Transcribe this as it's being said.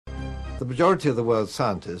The majority of the world's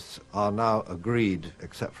scientists are now agreed,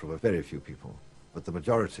 except for very few people, but the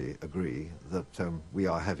majority agree that we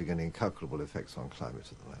are having an incalculable effects on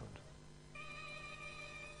climate at the moment.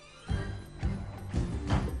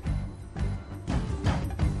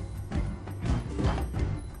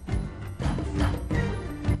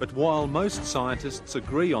 But while most scientists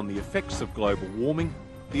agree on the effects of global warming,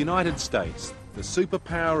 the United States, the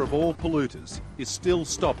superpower of all polluters, is still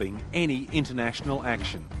stopping any international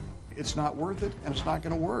action. It's not worth it, and it's not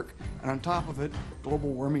going to work. And on top of it, global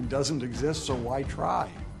warming doesn't exist, so why try?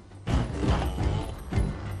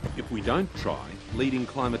 If we don't try, leading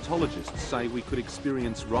climatologists say we could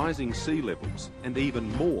experience rising sea levels and even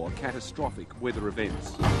more catastrophic weather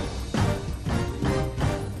events.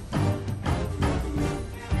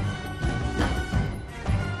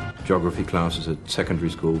 Geography classes at secondary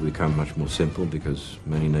school become much more simple because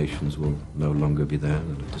many nations will no longer be there,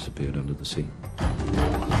 they'll have disappeared under the sea.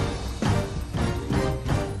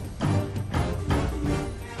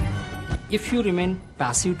 If you remain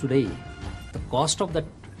passive today, the cost of that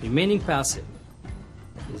remaining passive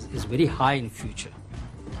is very high in future.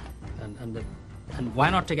 And why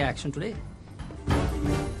not take action today?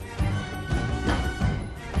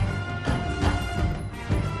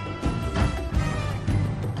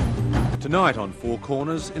 Tonight on Four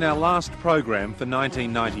Corners, in our last program for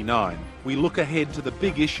 1999, we look ahead to the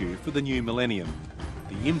big issue for the new millennium,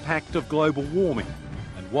 the impact of global warming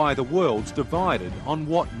and why the world's divided on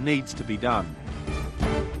what needs to be done.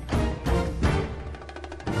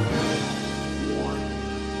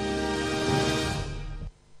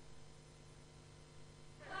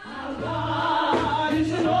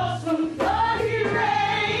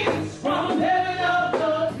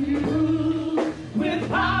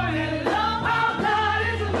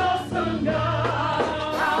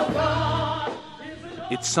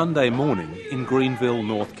 It's Sunday morning in Greenville,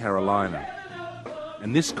 North Carolina,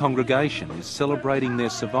 and this congregation is celebrating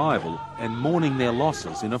their survival and mourning their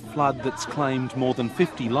losses in a flood that's claimed more than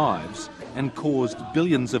 50 lives and caused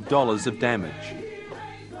billions of dollars of damage.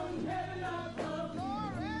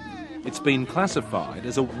 It's been classified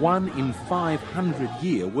as a 1 in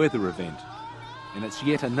 500-year weather event, and it's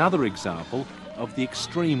yet another example of the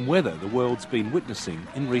extreme weather the world's been witnessing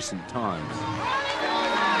in recent times.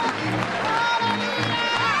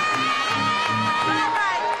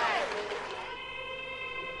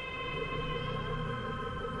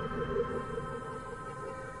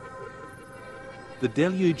 The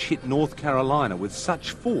deluge hit North Carolina with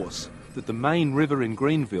such force that the main river in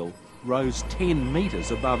Greenville rose 10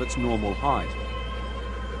 metres above its normal height.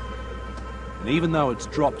 And even though it's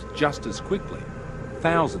dropped just as quickly,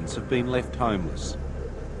 thousands have been left homeless.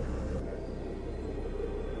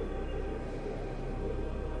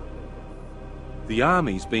 The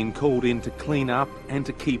army's been called in to clean up and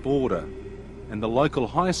to keep order, and the local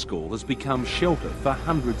high school has become shelter for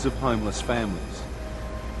hundreds of homeless families.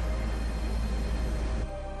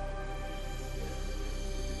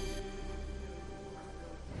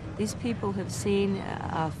 These people have seen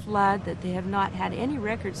a flood that they have not had any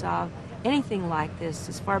records of, anything like this,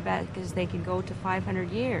 as far back as they can go to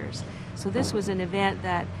 500 years. So this was an event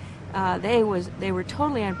that they were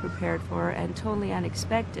totally unprepared for and totally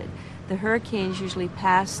unexpected. The hurricanes usually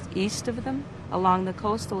pass east of them along the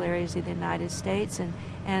coastal areas of the United States,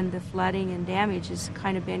 and the flooding and damage has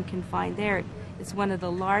kind of been confined there. It's one of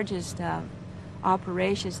the largest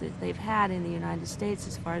operations that they've had in the United States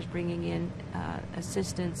as far as bringing in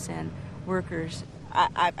assistance and workers.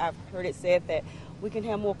 I've heard it said that we can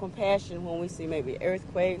have more compassion when we see maybe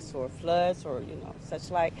earthquakes or floods or, such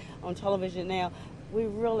like on television now. We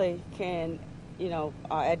really can,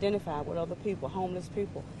 identify with other people, homeless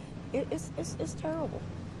people. It's terrible.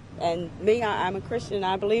 And me, I'm a Christian.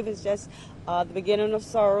 I believe it's just the beginning of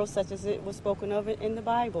sorrow, such as it was spoken of in the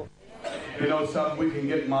Bible. You know something, we can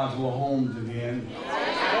get modular homes again.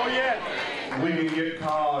 Oh, yeah. We can get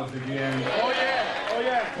cars again. Oh, yeah. Oh,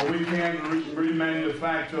 yeah. But we can't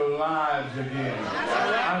remanufacture lives again.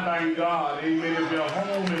 I thank God, amen, if your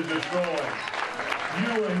home is destroyed,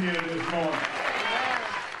 you are here this morning.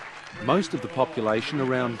 Most of the population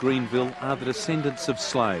around Greenville are the descendants of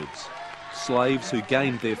slaves. Slaves who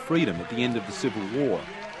gained their freedom at the end of the Civil War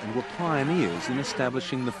and were pioneers in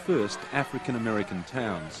establishing the first African-American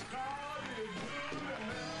towns.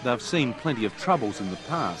 They've seen plenty of troubles in the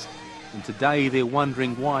past, and today they're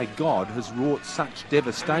wondering why God has wrought such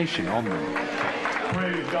devastation on them.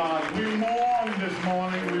 Praise God. We mourn this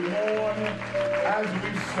morning. We mourn as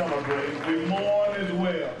we celebrate. We mourn as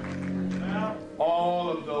well all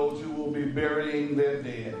of those who will be burying their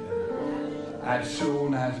dead as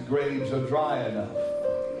soon as graves are dry enough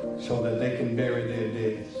so that they can bury their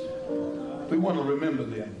dead. want to remember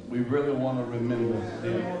them. We really want to remember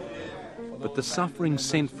them. But the suffering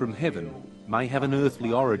sent from heaven may have an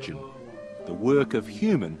earthly origin, the work of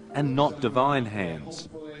human and not divine hands.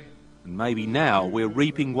 And maybe now we're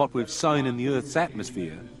reaping what we've sown in the Earth's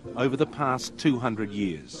atmosphere over the past 200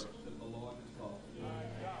 years.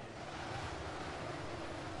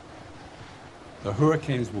 The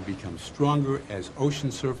hurricanes will become stronger as ocean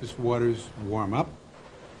surface waters warm up.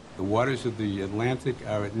 The waters of the Atlantic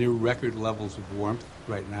are at near record levels of warmth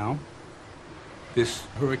right now. This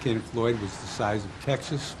Hurricane Floyd was the size of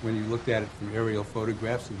Texas. When you looked at it from aerial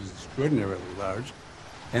photographs, it was extraordinarily large.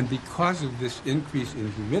 And because of this increase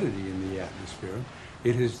in humidity in the atmosphere,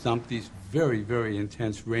 it has dumped these very, very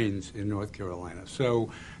intense rains in North Carolina. So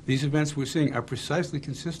these events we're seeing are precisely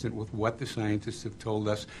consistent with what the scientists have told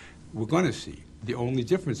us we're going to see. The only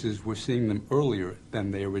difference is we're seeing them earlier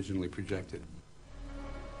than they originally projected.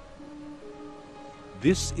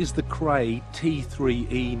 This is the Cray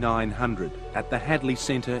T3E900 at the Hadley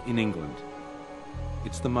Centre in England.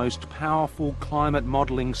 It's the most powerful climate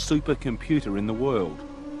modelling supercomputer in the world.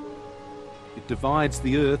 It divides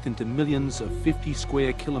the Earth into millions of 50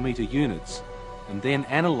 square kilometre units and then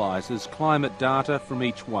analyses climate data from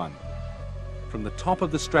each one, from the top of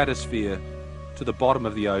the stratosphere to the bottom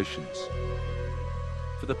of the oceans.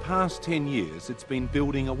 For the past 10 years, it's been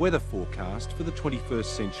building a weather forecast for the 21st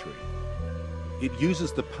century. It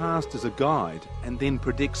uses the past as a guide and then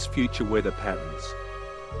predicts future weather patterns.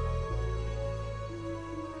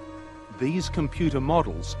 These computer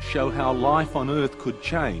models show how life on Earth could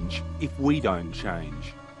change if we don't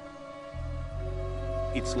change.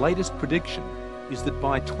 Its latest prediction is that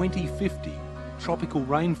by 2050, tropical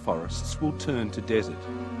rainforests will turn to desert.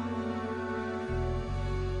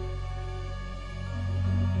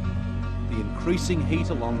 The increasing heat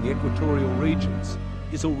along the equatorial regions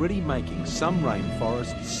is already making some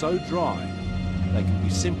rainforests so dry they can be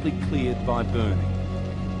simply cleared by burning.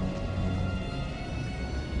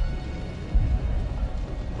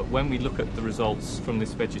 But when we look at the results from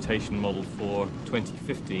this vegetation model for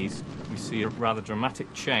 2050s, we see a rather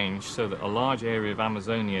dramatic change, so that a large area of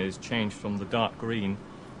Amazonia is changed from the dark green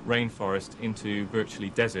rainforest into virtually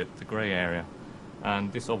desert, the grey area.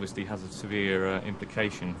 And this obviously has a severe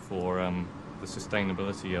implication for the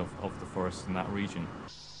sustainability of the forests in that region.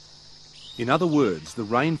 In other words, the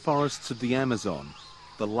rainforests of the Amazon,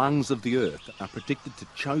 the lungs of the Earth, are predicted to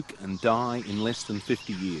choke and die in less than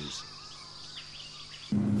 50 years.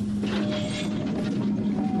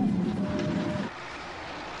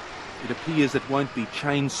 It appears it won't be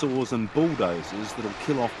chainsaws and bulldozers that'll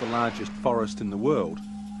kill off the largest forest in the world.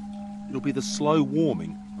 It'll be the slow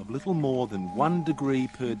warming of little more than 1 degree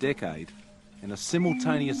per decade and a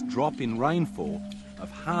simultaneous drop in rainfall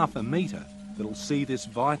of 0.5 metre that'll see this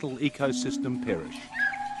vital ecosystem perish.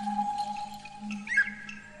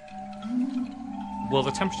 Well,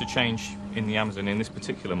 the temperature change in the Amazon in this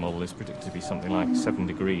particular model is predicted to be something like 7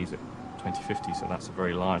 degrees at 2050, so that's a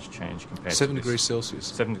very large change compared to 7 degrees Celsius?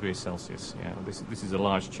 7 degrees Celsius, yeah. This is a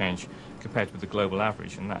large change compared with the global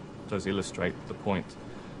average, and that does illustrate the point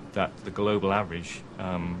that the global average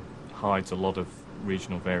hides a lot of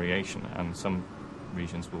regional variation, and some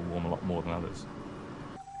regions will warm a lot more than others.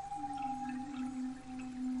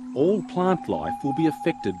 All plant life will be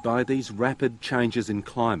affected by these rapid changes in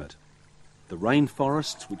climate. The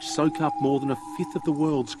rainforests, which soak up more than 1/5 of the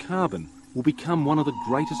world's carbon, will become one of the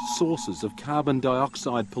greatest sources of carbon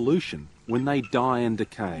dioxide pollution when they die and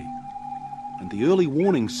decay. And the early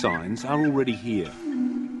warning signs are already here.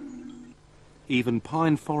 Even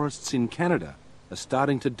pine forests in Canada are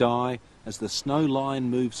starting to die as the snow line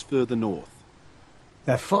moves further north.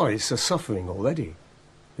 Their forests are suffering already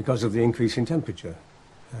because of the increase in temperature.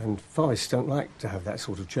 And forests don't like to have that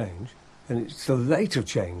sort of change. And it's the rate of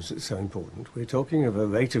change that's so important. We're talking of a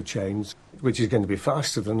rate of change which is going to be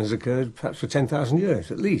faster than has occurred perhaps for 10,000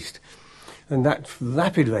 years at least. And that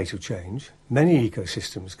rapid rate of change, many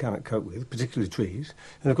ecosystems cannot cope with, particularly trees.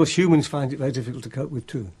 And of course humans find it very difficult to cope with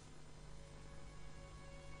too.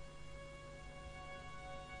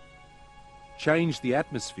 Change the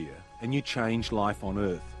atmosphere and you change life on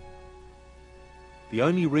Earth. The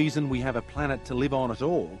only reason we have a planet to live on at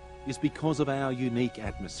all is because of our unique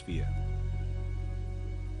atmosphere.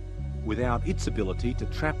 Without its ability to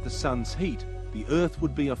trap the sun's heat, the Earth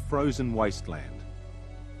would be a frozen wasteland.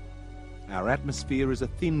 Our atmosphere is a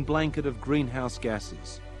thin blanket of greenhouse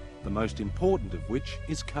gases, the most important of which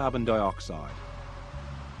is carbon dioxide.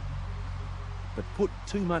 But put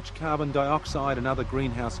too much carbon dioxide and other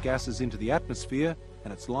greenhouse gases into the atmosphere,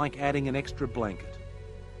 and it's like adding an extra blanket.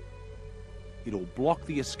 It'll block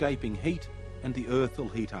the escaping heat and the Earth will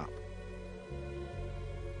heat up.